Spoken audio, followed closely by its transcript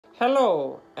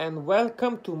Hello and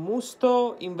welcome to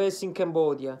Musto Invest in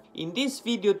Cambodia. In this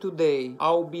video today,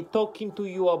 I'll be talking to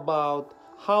you about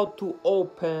how to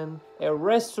open a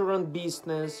restaurant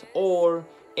business or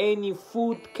any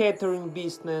food catering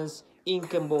business in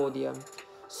Cambodia.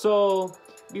 So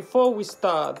before we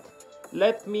start,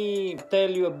 let me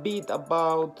tell you a bit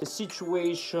about the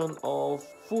situation of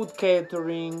food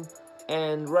catering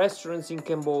and restaurants in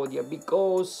Cambodia,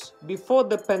 because before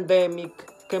the pandemic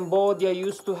Cambodia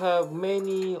used to have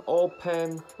many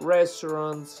open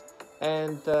restaurants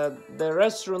and the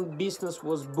restaurant business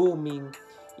was booming.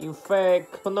 In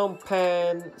fact, Phnom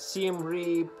Penh, Siem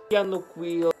Reap,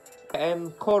 Sihanoukville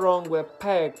and Korong were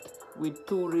packed with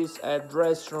tourists at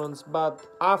restaurants, but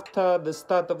after the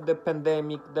start of the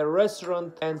pandemic, the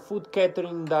restaurant and food catering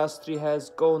industry has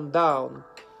gone down.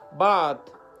 But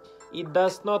it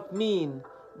does not mean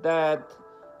that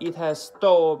it has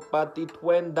stopped, but it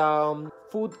went down.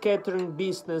 Food catering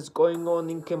business going on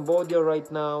in Cambodia right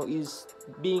now is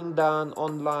being done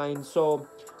online. So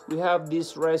we have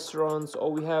these restaurants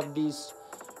or we have these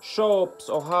shops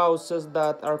or houses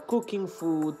that are cooking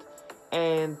food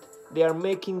and they are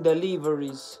making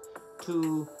deliveries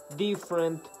to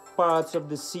different parts of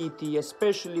the city,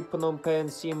 especially Phnom Penh,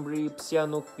 Siem Reap,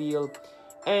 Sihanoukville.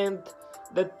 And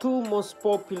the two most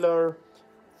popular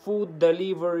food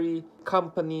delivery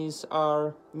companies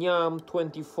are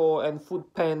Nyam24 and Food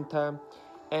Panda.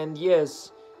 And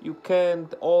yes, you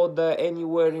can't order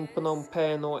anywhere in Phnom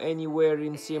Penh or anywhere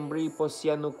in Siem Reap or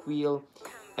Sihanoukville,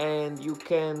 and you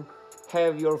can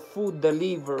have your food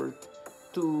delivered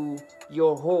to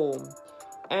your home.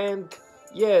 And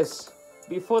yes,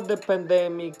 before the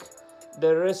pandemic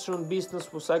the restaurant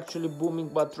business was actually booming,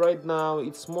 but right now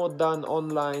it's more done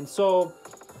online. So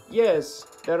yes,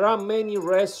 there are many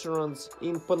restaurants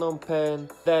in Phnom Penh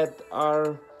that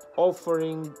are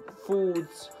offering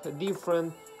foods,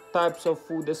 different types of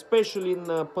food, especially in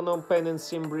Phnom Penh and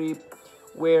Siem Reap,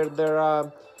 where there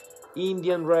are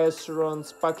Indian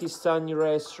restaurants, Pakistani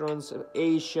restaurants,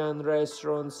 Asian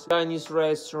restaurants, Chinese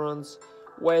restaurants,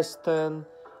 Western,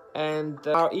 and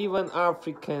even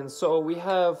African. So we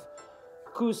have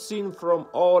cuisine from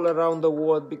all around the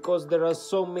world because there are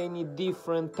so many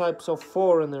different types of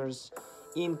foreigners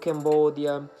in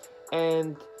Cambodia.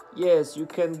 And yes, you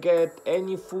can get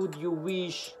any food you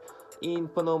wish in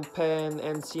Phnom Penh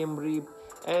and Siem Reap.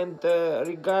 And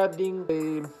regarding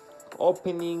the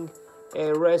opening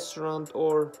a restaurant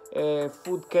or a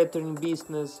food catering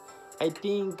business, I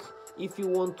think if you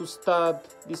want to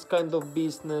start this kind of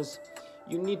business,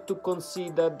 you need to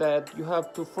consider that you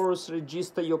have to first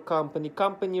register your company.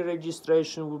 Company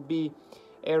registration will be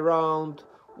around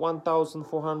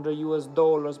 1,400 US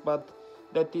dollars, but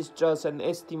that is just an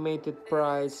estimated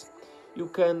price. You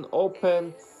can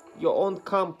open your own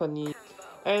company.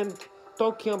 And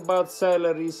talking about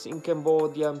salaries in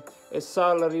Cambodia, a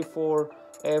salary for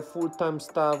a full-time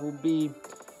staff will be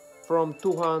from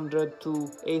 200 to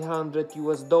 800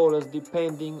 US dollars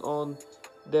depending on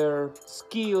their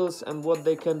skills and what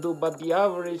they can do, but the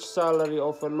average salary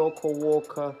of a local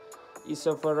worker is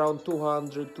of around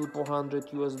 200 to 400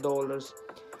 US dollars.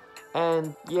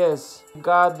 And yes,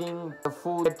 regarding the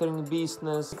food catering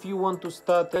business, if you want to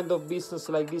start kind of business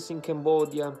like this in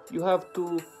Cambodia, you have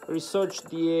to research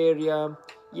the area.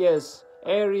 Yes,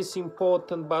 area is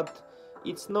important, but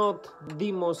it's not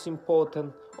the most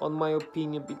important on my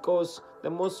opinion, because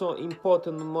the most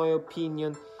important in my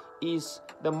opinion is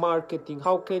the marketing.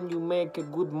 How can you make a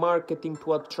good marketing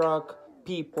to attract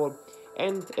people?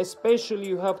 And especially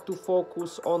you have to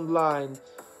focus online.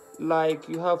 Like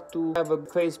you have to have a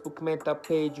Facebook meta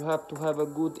page, you have to have a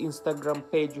good Instagram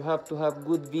page, you have to have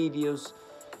good videos.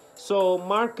 So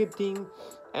marketing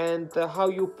and how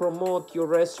you promote your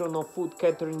restaurant or food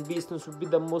catering business will be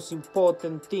the most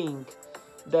important thing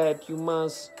that you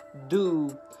must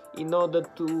do in order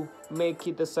to make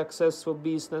it a successful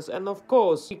business. And of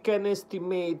course, you can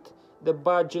estimate the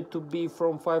budget to be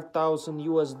from 5,000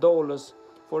 US dollars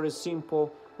for a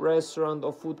simple restaurant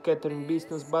or food catering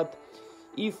business. But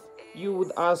if you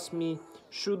would ask me,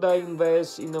 should I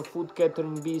invest in a food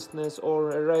catering business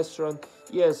or a restaurant?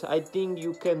 Yes, I think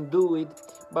you can do it,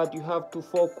 but you have to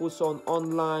focus on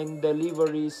online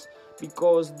deliveries,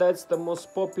 because that's the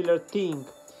most popular thing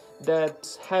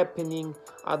that's happening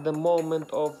at the moment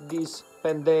of this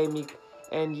pandemic.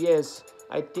 And yes,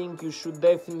 I think you should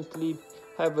definitely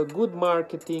have a good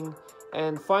marketing,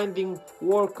 and finding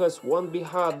workers won't be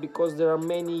hard because there are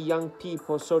many young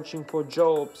people searching for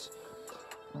jobs,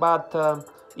 but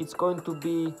it's going to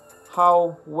be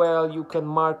how well you can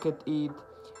market it.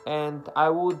 And I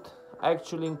would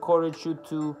actually encourage you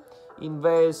to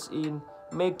invest in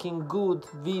making good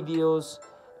videos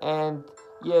And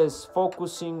yes,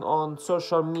 focusing on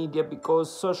social media,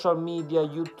 because social media,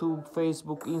 YouTube,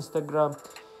 Facebook, Instagram,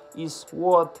 is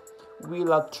what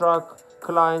will attract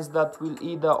clients that will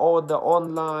either order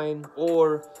online,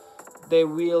 or they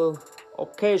will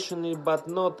occasionally, but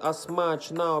not as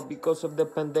much now because of the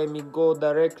pandemic, go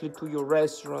directly to your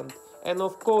restaurant. And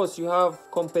of course you have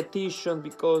competition,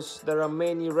 because there are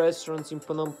many restaurants in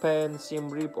Phnom Penh, Siem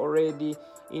Reap already.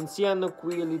 In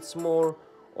Sihanoukville it's more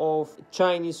of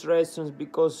Chinese restaurants,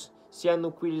 because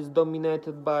Sihanoukville is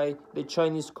dominated by the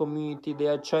Chinese community.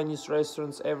 There are Chinese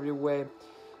restaurants everywhere.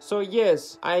 So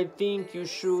yes, I think you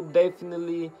should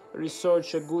definitely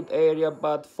research a good area,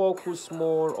 but focus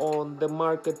more on the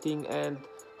marketing and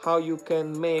how you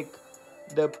can make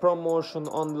the promotion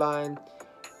online,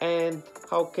 and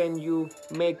how can you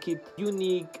make it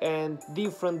unique and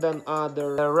different than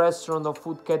other restaurant or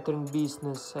food catering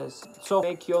businesses. So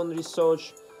make your own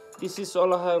research. This is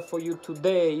all I have for you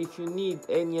today. If you need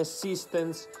any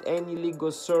assistance, any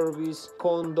legal service,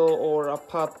 condo or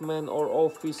apartment or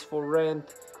office for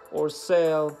rent or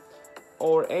sale,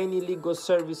 or any legal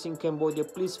service in Cambodia,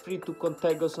 please free to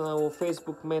contact us on our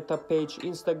Facebook Meta page,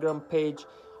 Instagram page,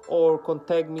 or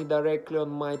contact me directly on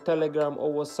my Telegram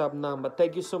or WhatsApp number.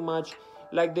 Thank you so much.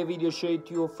 Like the video, share it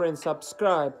to your friends,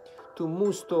 subscribe to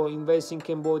Musto Invest in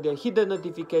Cambodia, hit the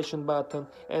notification button,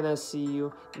 and I'll see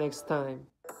you next time.